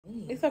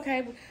It's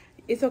okay.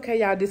 It's okay,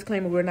 y'all.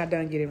 Disclaimer, we're not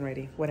done getting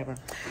ready. Whatever.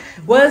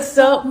 What's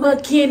up,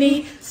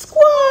 McKinney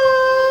Squad?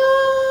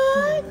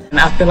 And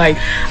I feel like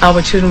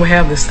our children will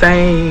have the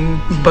same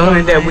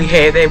bond that we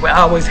had. They will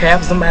always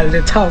have somebody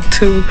to talk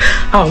to,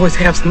 always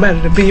have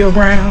somebody to be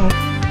around.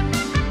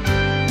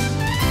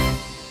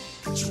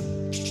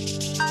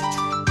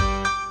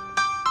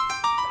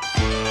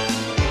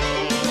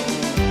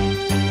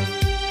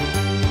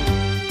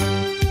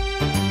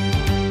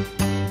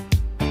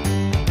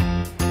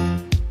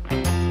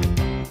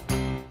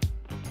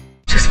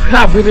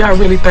 I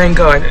really thank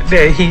God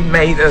that he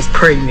made us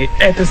pregnant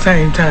at the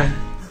same time.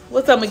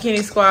 What's up,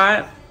 McKinney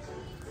Squad?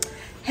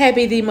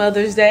 Happy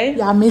Mother's Day.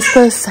 Y'all missed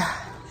us.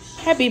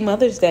 Happy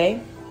Mother's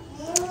Day.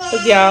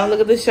 Look, y'all,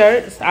 look at the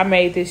shirts. I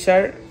made this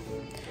shirt.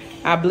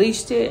 I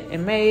bleached it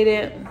and made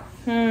it.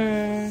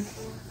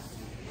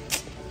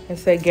 It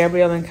say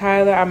Gabrielle and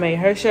Kyler. I made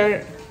her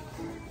shirt.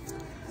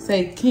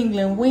 Say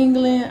Kingling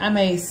Wingling. I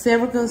made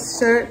Serica's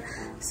shirt.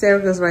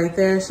 Serica's right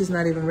there. She's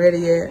not even ready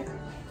yet.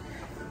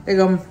 They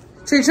go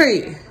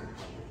treat.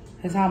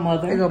 That's our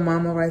mother. There go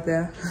Mama right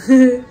there.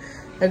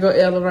 There go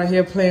Ella right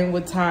here playing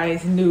with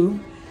Ty's new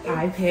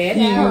iPad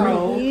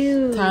Pro.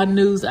 Ty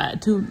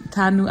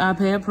new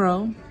iPad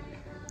Pro.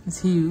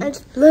 It's huge.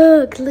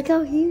 Look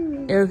how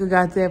huge. Erica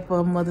got that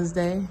for Mother's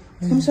Day.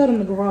 Come show them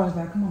the garage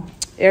now. Come on.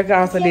 Erica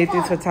also did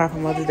this for Ty for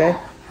Mother's Day.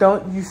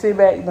 Don't you sit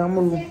back. Don't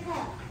move. Look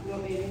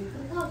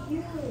how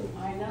huge.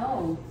 I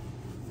know.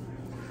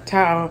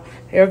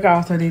 Erica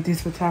also did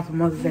this for Ty for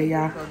Mother's Day,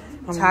 y'all.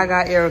 Ty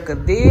got Erica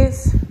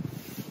this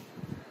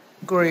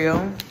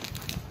grill,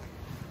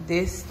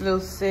 this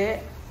little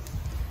set,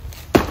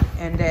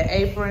 and that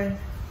apron.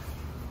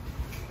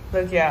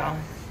 Look, y'all.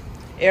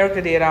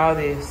 Erica did all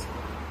this.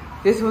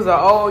 This was an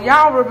old,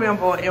 y'all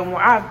remember, and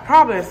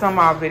probably in some of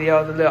our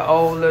videos, the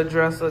little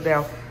dresser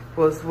that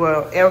was,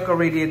 well, Erica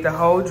redid the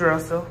whole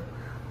dresser.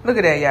 Look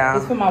at that, y'all.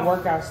 It's for my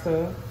workout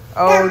stuff.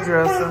 Old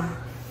dresser.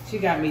 She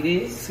got me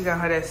this. She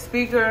got her that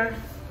speaker.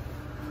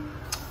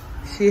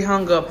 She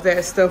hung up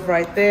that stuff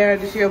right there.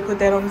 Did she ever put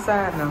that on the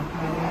side? No.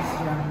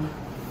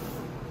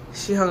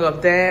 She hung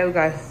up that. We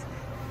got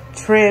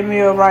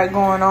treadmill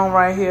going on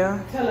right here.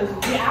 Tell us,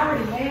 yeah, I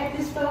already had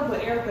this stuff,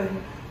 but Erica,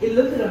 it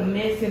looked at a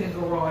mess in the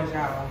garage,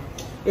 y'all.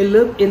 It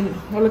looked a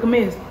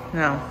mess.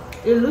 No.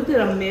 It looked at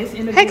a mess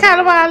in the garage. Hey,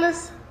 Kyler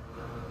Wallace.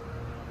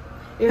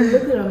 It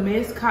looked at a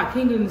mess.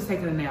 Kingdom is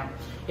taking a nap.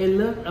 It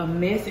looked a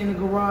mess in the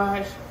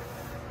garage.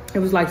 It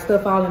was like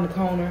stuff all in the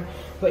corner.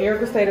 But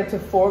Erica stayed up till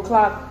 4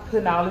 o'clock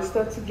putting all this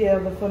stuff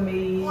together for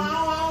me.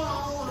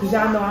 Cause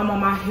y'all know I'm on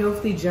my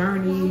healthy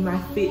journey,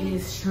 my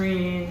fitness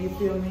trend, you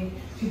feel me?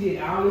 She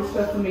did all this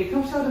stuff for me.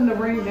 Come show them the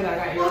ring that I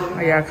got, Erica. Oh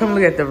yeah, come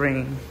look at the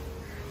ring.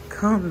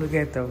 Come look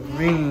at the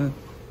ring.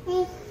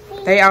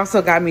 They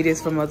also got me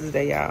this for Mother's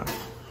Day, y'all.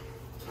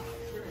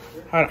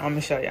 Hold on, I'm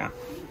gonna show y'all.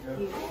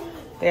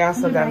 They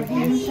also got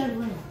me this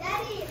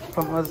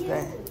for Mother's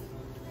Day.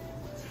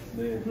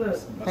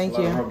 Thank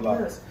you.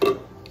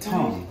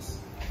 Tongues.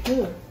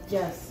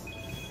 Yes,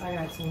 I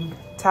got some.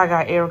 Ty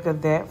got Erica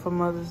that for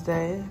Mother's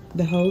Day.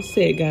 The whole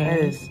set, guys. That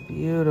is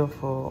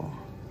beautiful.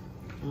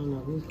 I don't know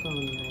who's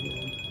calling me right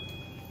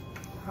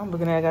now. I'm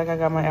looking at it. I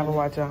got my Apple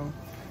Watch on.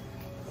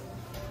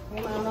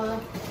 Hey, Mama.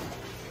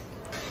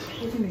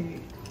 What you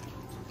need?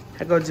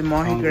 I go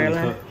Jamal, he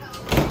grilling.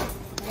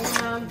 Hey,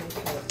 Mom.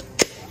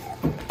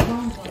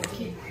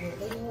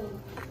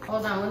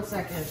 Hold on 1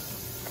 second.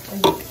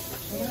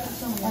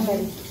 I'm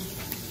ready.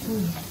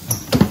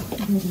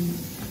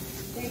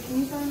 Can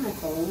you find my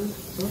phone?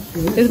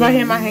 It's right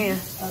here in my hand.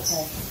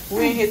 Okay. We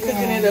in here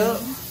cooking it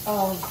up.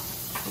 Oh,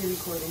 you're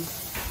recording.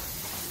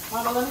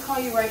 Mama, let me call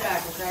you right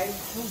back, okay?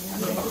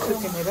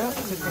 Cooking it up.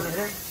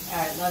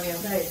 Alright, love you.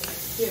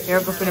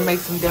 Erica finna make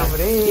some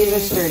deviled eggs.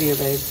 Let's sturdy,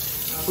 baby.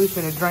 We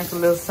finna drink a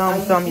little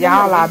something.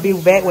 Y'all, I'll be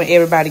back when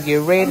everybody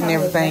get ready and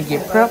everything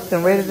get prepped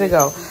and ready to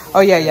go.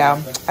 Oh yeah, y'all.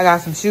 I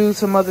got some shoes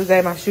for Mother's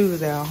Day. My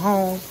shoes are at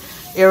home.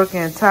 Erica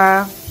and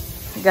Ty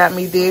got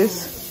me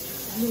this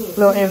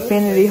little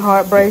infinity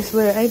heart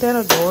bracelet. Ain't that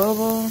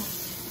adorable?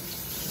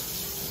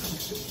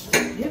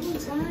 Give them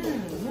time.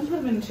 Let's put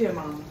them in the chair,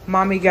 Mom.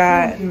 Mommy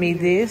got me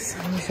this.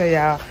 Let me show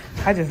y'all.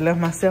 I just left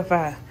myself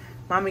out.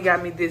 Mommy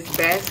got me this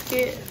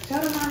basket.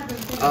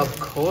 Of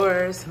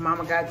course.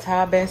 Mama got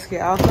Ty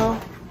basket also.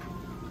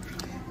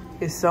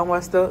 It's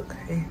somewhere stuck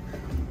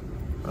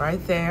right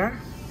there.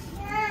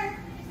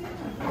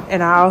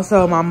 And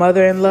my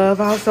mother-in-law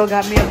also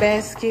got me a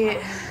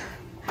basket.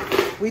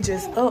 We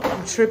just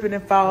I'm tripping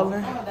and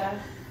falling.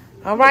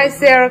 All right,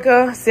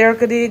 Serica.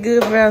 Serica did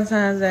good for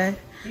Valentine's Day.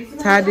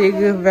 Ty did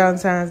good for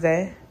Valentine's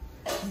Day.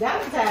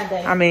 Valentine's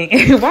Day. I mean,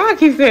 why I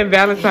keep saying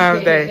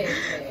Valentine's Day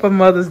for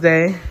Mother's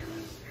Day?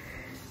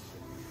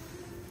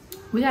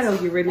 We gotta go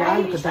get ready. I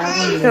look at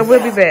that. So we'll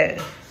be back.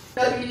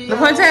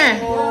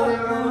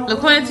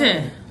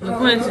 LaQuentin.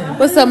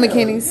 What's up,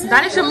 McKinney's?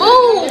 That should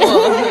move.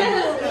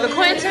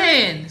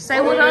 LaQuentin, say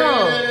what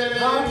up.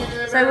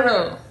 Say what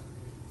up.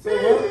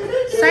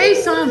 Say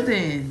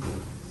something.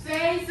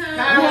 Say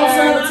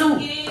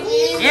something.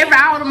 Every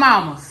all the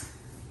mamas.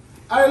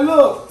 Hey,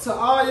 look, to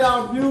all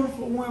y'all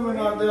beautiful women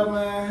out there,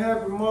 man,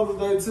 happy Mother's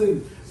Day to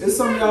you. There's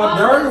some of y'all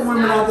dirty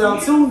women out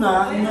there too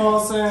now, you know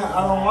what I'm saying?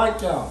 I don't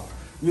like y'all.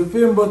 You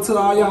feel me? But to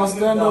all y'all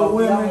stand-up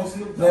women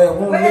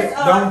that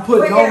don't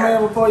put no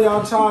man before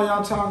y'all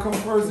child come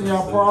first and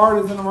y'all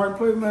priorities in the right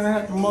place, man,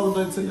 happy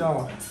Mother's Day to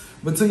y'all.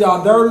 But to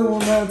y'all dirty women,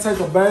 man, take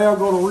a bath,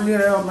 go to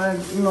rehab, man,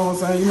 you know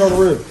what I'm saying? You know the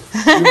real. You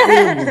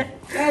feel me?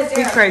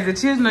 He's crazy. The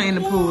children are in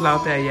the pool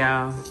out there,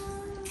 y'all.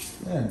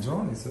 Man,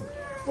 Johnny said.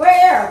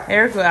 Where?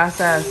 Erica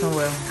outside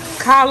somewhere.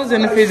 Carla's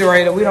in the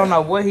refrigerator. We don't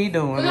know what he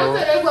doing,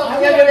 Lord.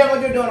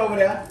 What you doing over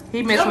there?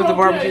 He messed with the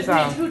barbecue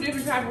sauce. Two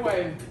different type of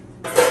ways.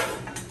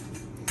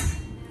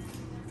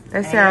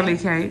 That's Sarah Lee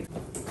cake.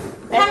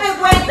 Look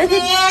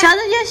at Tell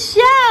her your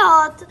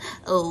shirt.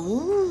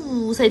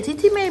 Oh, say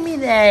Titi made me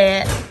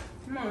that.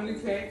 Come on, Lee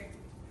cake.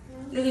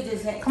 Look at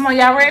this. Come on,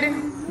 y'all ready?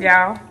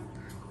 Y'all.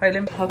 Wait,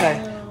 let me.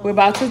 Okay. We're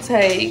about to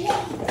take.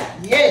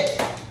 Yes.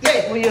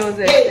 We use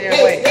it.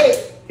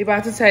 Wait. We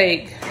about to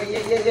take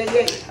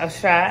a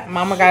shot.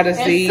 Mama got us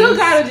these. Still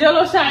got a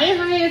Jello shot in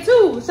her hand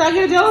too. Should I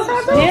get a Jello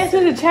shot too? Yes,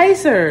 it's a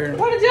chaser.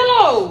 What a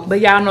Jello?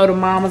 But y'all know the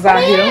mamas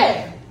out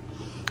here.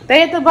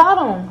 They at the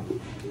bottom.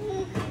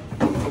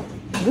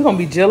 We're gonna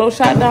be Jello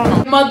shot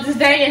down. Mother's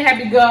Day and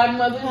happy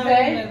Godmother's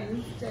Day.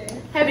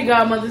 Happy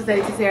Godmother's Day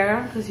to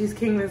Sarah, because she's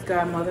Kingland's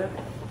godmother.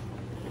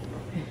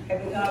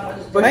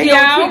 But Wait, she don't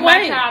y'all, treat my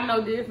wait. child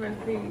no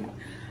different. Please.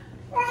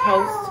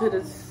 Toast to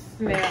the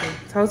snap.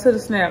 Toast to the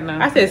snap now.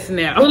 I said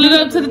snap. Pull it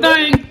up to the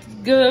thing.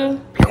 Good.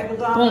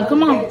 Boom,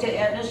 come on.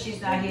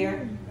 She's not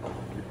here.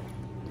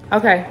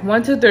 Okay,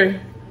 1, 2, 3.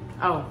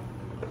 Oh.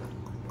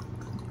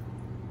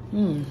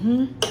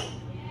 Mm-hmm.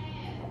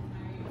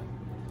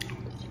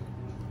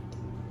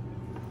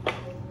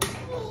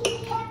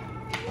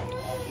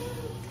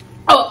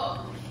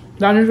 Oh.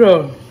 Down this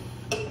road.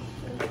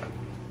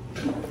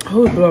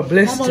 Oh, Lord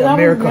bless you,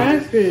 America.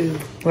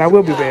 Well, I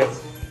will be back.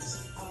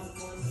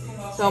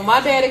 So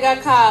my daddy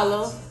got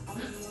Kyla,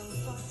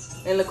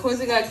 and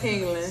LaQuincy got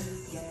Kingland.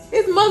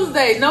 It's Mother's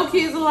Day. No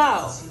kids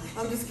allowed.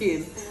 I'm just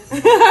kidding.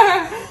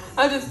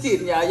 I'm just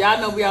kidding, y'all. Y'all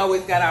know we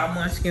always got our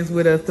munchkins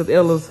with us because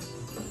Ella's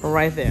are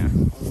right there.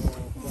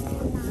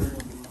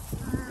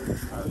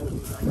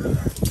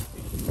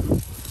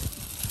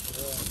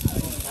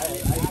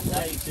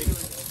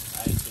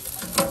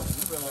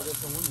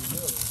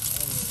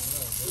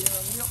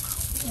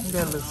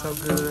 That looks so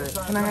good.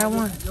 Can I have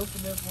one?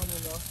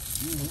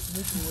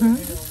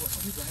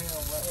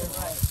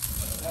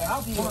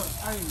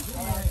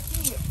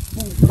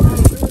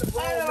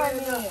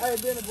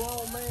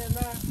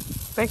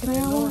 Bacon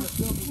and one?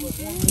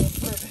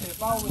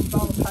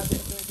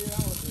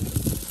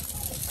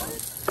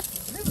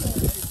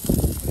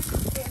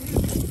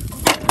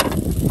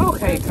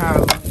 Okay,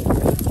 Carla.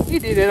 You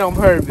did it on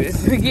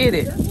purpose. Get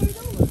it.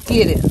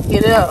 Get it.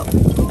 Get it up.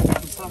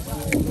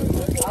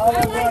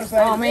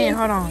 Oh man,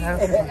 hold on.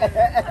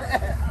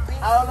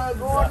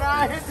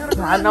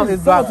 I know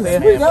his box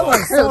there.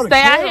 So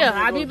stay out here.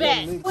 I'll be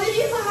back. What are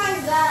you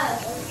behind that?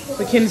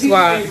 The Kenny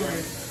Squad.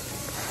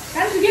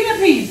 Give me a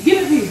piece.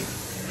 Give me a piece.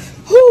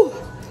 Whew.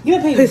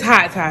 Give me a piece. It's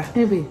hot, Ty.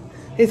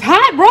 It's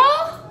hot, bro.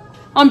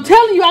 I'm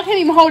telling you, I can't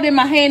even hold it in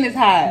my hand. It's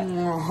hot.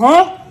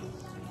 Huh?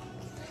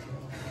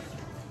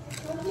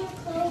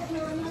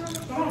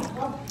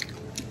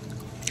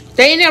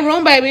 Stay in that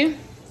room, baby.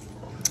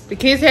 The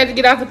kids had to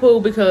get out the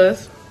pool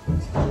because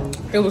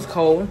it was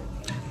cold.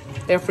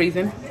 They're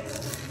freezing.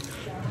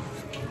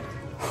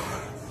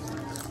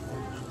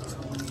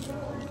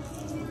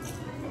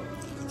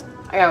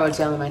 I gotta go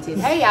tell my teeth.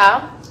 Hey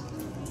y'all,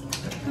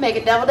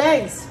 making deviled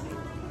eggs.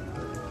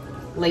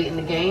 Late in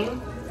the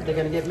game, they're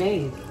gonna get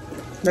made.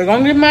 They're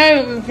gonna get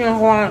mad. They're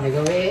gonna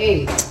get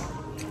made.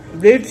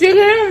 The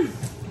chicken.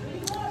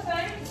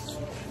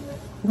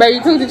 Baby,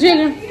 you cook the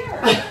chicken.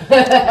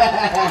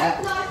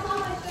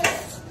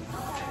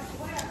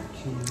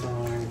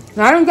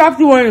 I didn't got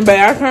you in, babe.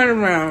 I turned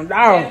around.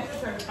 Oh.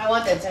 I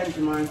want that 10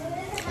 tomorrow.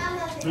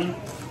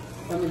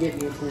 Let me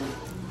get me a 10.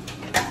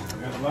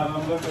 Got a lot of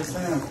them left at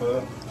Sam's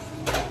Club.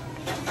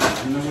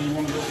 You know where you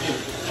want to go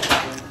eat.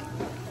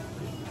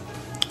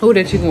 Who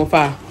that chicken with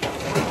 5?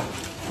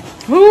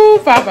 Who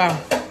 5?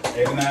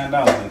 $89.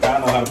 And I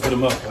know how to put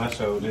them up. I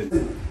showed it.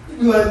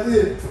 Like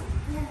this.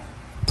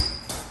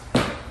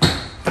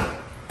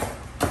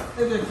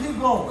 And just keep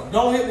going.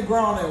 Don't hit the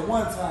ground at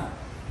one time.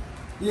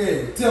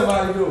 Yeah, tell me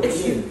how you do it.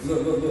 Yeah.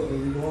 Look. You're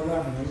going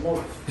out and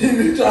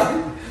you're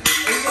trying.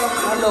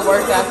 My little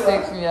workout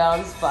section, y'all,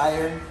 is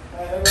fire.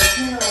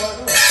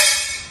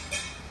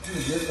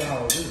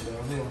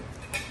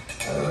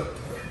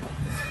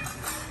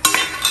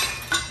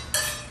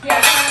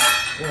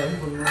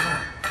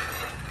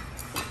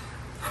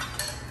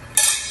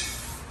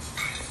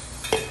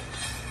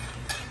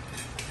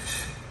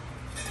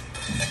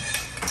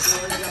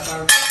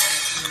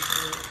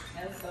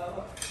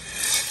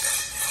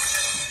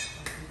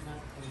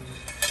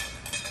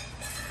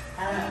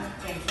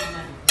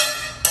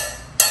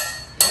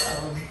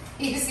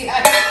 Easy.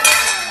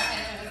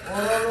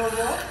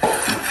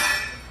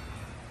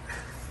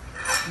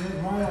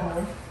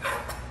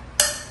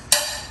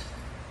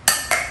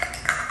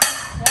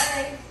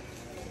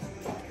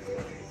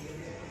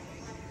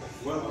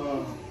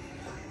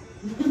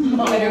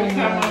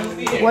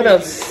 What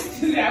else?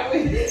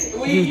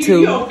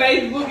 YouTube. You on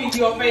Facebook and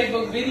you on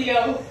Facebook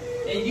video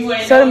and you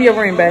ain't. Show them your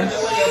ring, babe.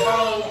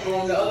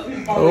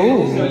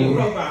 Oh.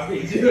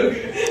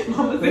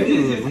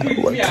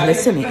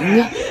 Listening.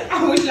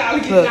 I wish y'all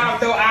would get y'all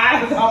throw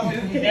eyes off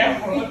this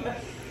camera.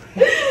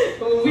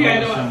 We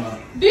ain't no.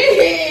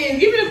 Damn,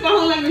 give me the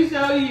phone. Let me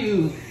show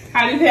you.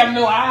 I just have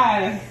no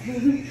eyes.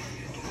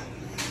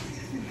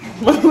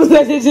 What was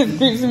that? It just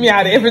creeps me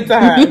out every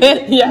time.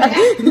 Yeah,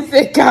 he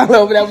said Kyle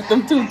over there with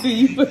them 2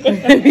 teeth.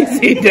 Let me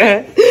see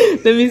that.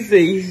 Let me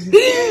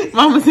see.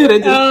 Mama said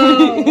it just.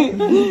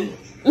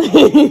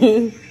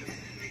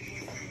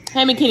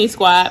 Hey, McKinney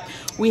Squad.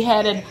 We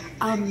had an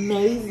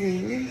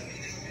amazing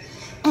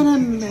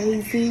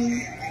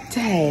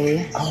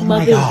day. Oh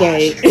Mother's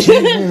Day.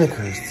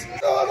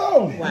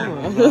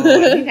 Wow.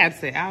 You have to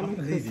say all them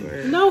cuss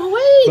words. No,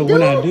 wait. But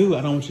when I do,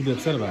 I don't want you to be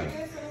upset about it.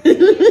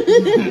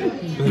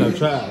 I'm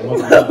trying.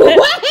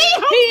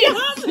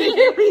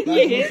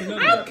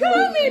 I'm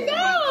coming.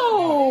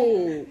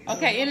 No.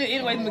 Okay.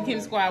 Anyway,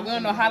 McKinney Squad. We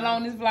don't know how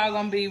long this vlog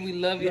gonna be. We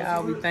love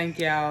y'all. We thank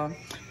y'all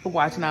for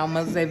watching our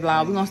Mother's Day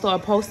vlog. We're gonna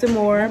start posting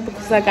more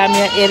because I got me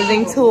an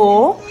editing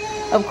tool,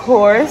 of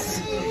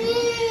course.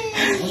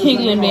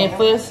 Keegan being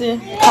fussy.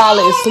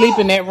 Carla is asleep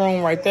in that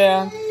room right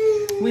there.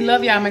 We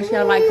love y'all. Make sure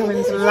y'all like, comment,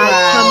 and subscribe.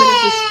 Like, comment,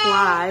 and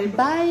subscribe.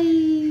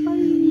 Bye.